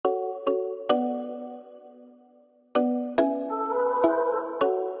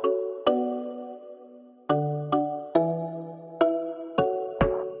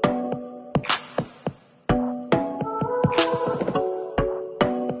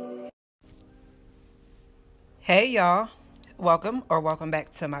Hey y'all, welcome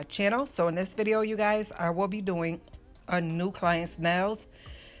back to my channel. So in this video, you guys, I will be doing a new client's nails.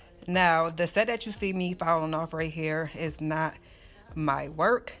 Now the set that you see me filing off right here is not my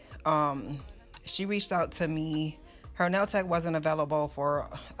work. She reached out to me. Her nail tech wasn't available for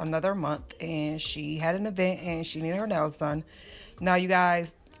another month, and she had an event and she needed her nails done. Now you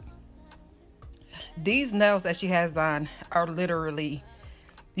guys, these nails that she has on are literally,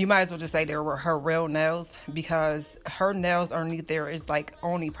 you might as well just say they were her real nails, because her nails underneath there is like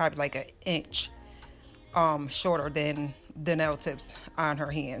only probably like an inch shorter than the nail tips on her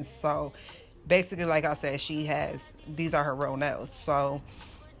hands. So basically, like I said, these are her real nails. So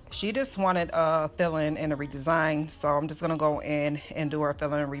she just wanted a fill-in and a redesign. So I'm just gonna go in and do her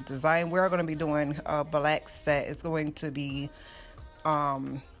fill-in and redesign. We're gonna be doing a black set. It's going to be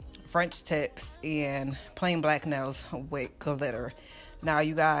French tips and plain black nails with glitter. Now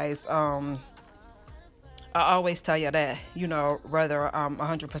you guys, I always tell you that, whether I'm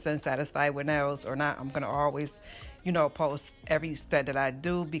 100% satisfied with nails or not, I'm going to always, post every step that I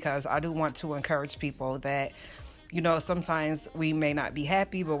do, because I do want to encourage people that, sometimes we may not be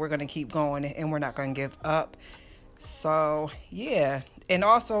happy, but we're going to keep going and we're not going to give up. So, yeah. And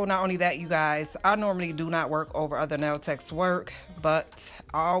also, not only that, you guys, I normally do not work over other nail techs' work, but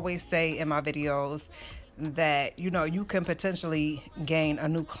I always say in my videos that, you can potentially gain a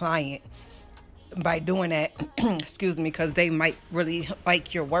new client by doing that. Excuse me, because they might really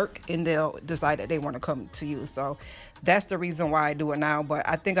like your work and they'll decide that they want to come to you. So that's the reason why I do it now. But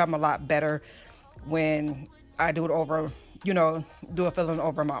I think I'm a lot better when I do it over, do a filling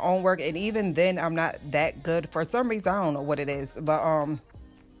over my own work. And even then, I'm not that good for some reason. I don't know what it is, but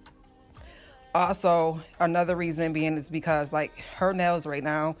also another reason being is because, like, her nails right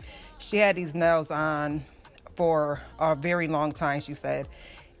now, she had these nails on for a very long time, she said,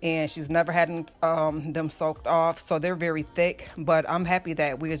 and she's never had them soaked off, so they're very thick. But I'm happy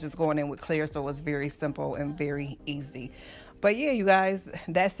that we're just going in with clear, so it's very simple and very easy. But yeah, you guys,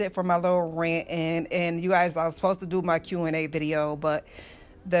 that's it for my little rant. And you guys, I was supposed to do my Q&A video, but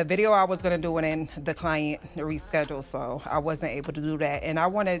the video I was going to do it in, the client rescheduled, so I wasn't able to do that. And I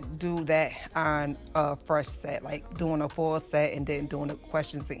want to do that on a fresh set, like doing a full set and then doing the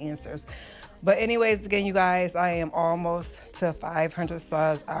questions and answers. But anyways, again, you guys, I am almost to 500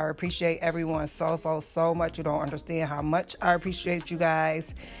 subs. I appreciate everyone so much. You don't understand how much I appreciate you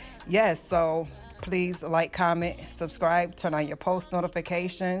guys. Yes, so please like, comment, subscribe, turn on your post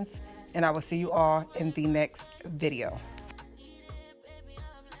notifications, and I will see you all in the next video.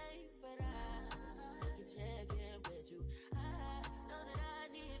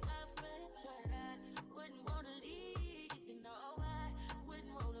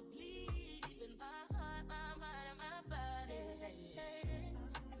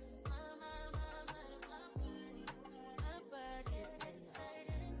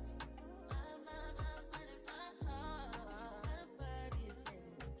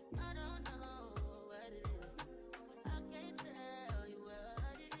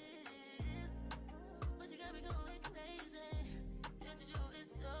 I've been all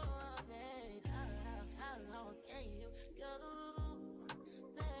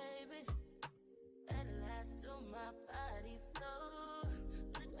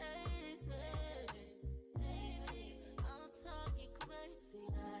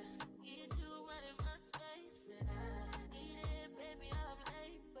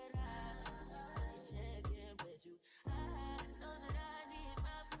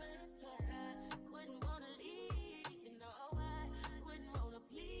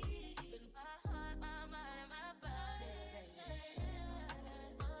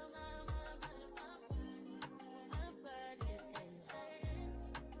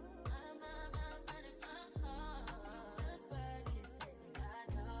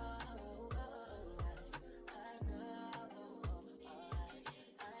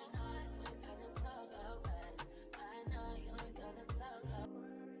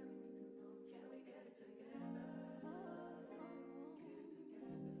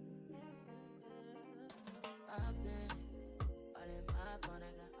in my phone,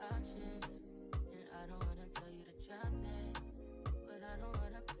 I got options, and I don't wanna tell you to drop it, but I don't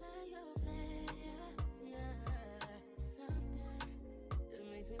wanna play your fair, yeah. Something that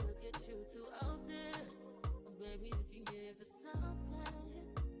makes me look at you too often. Oh, baby, you can give it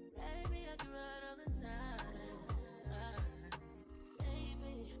something. Baby, I can run all the time.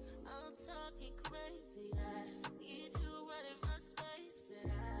 Baby, I'm talking crazy. I need you running my space, but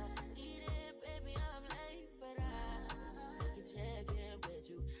I need it, baby. I'm late, but I still can check in with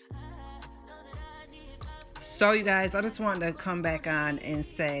you. I know that I need my friend. So you guys, I just wanted to come back on and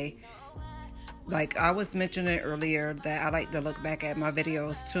say, Like I was mentioning earlier that I like to look back at my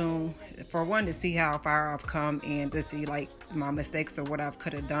videos too, for one, to see how far I've come and to see like my mistakes or what I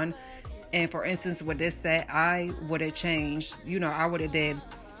could have done. And for instance, with this set, I would have changed, I would have did,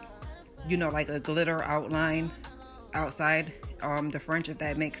 like a glitter outline outside the French, if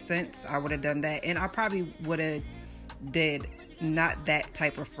that makes sense. I would have done that. And I probably would have did not that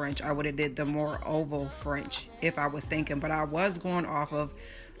type of French. I would have did the more oval French if I was thinking. But I was going off of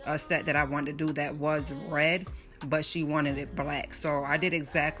a set that I wanted to do that was red, but she wanted it black. So I did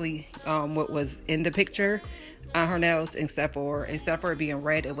exactly what was in the picture on her nails, except for it being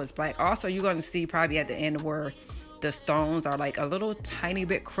red, it was black. Also, you're going to see probably at the end where the stones are like a little tiny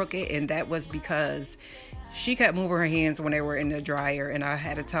bit crooked, and that was because she kept moving her hands when they were in the dryer, and I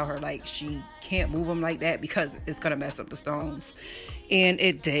had to tell her like she can't move them like that because it's gonna mess up the stones, and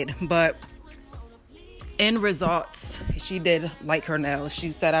it did. But end results, she did like her nails.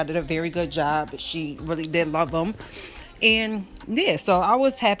 She said I did a very good job. She really did love them, and yeah, so I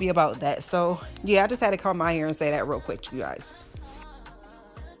was happy about that. So yeah, I just had to come out here and say that real quick to you guys.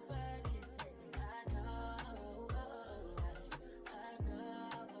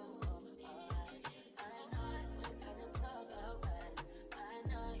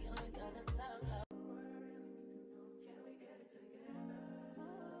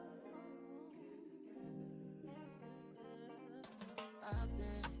 I've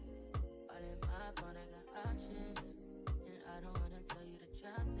been all in my phone, I got options. And I don't wanna tell you to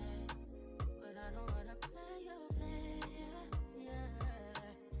drop it, but I don't wanna play your fair. Yeah,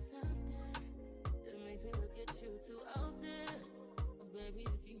 something that makes me look at you too often. Oh, baby,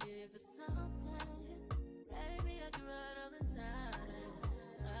 you can give it something. Baby, I can run all the time.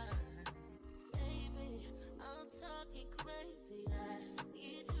 Baby, I'm talking crazy. I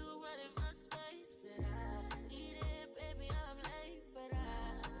need you running my space, but I need it, baby. I'm late, but I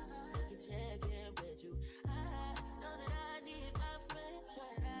still can check in with you. I know that I need my friends,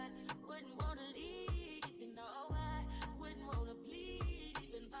 but I wouldn't wanna leave. You know, I wouldn't wanna bleed.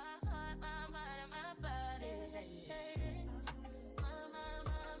 Even my heart, my mind, and my body say it. My mind,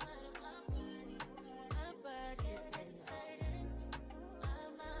 my mind, and my body. My body say it. My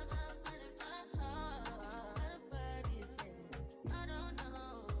mind, my mind, and my heart. My body say it. I don't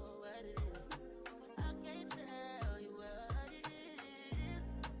know what it is. I can't tell you what it is,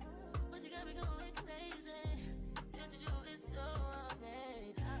 but you got me going crazy. Just to do is so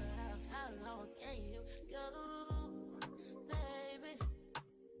amazing. How long can you go, baby?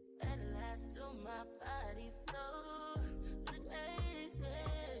 At last, till my body's so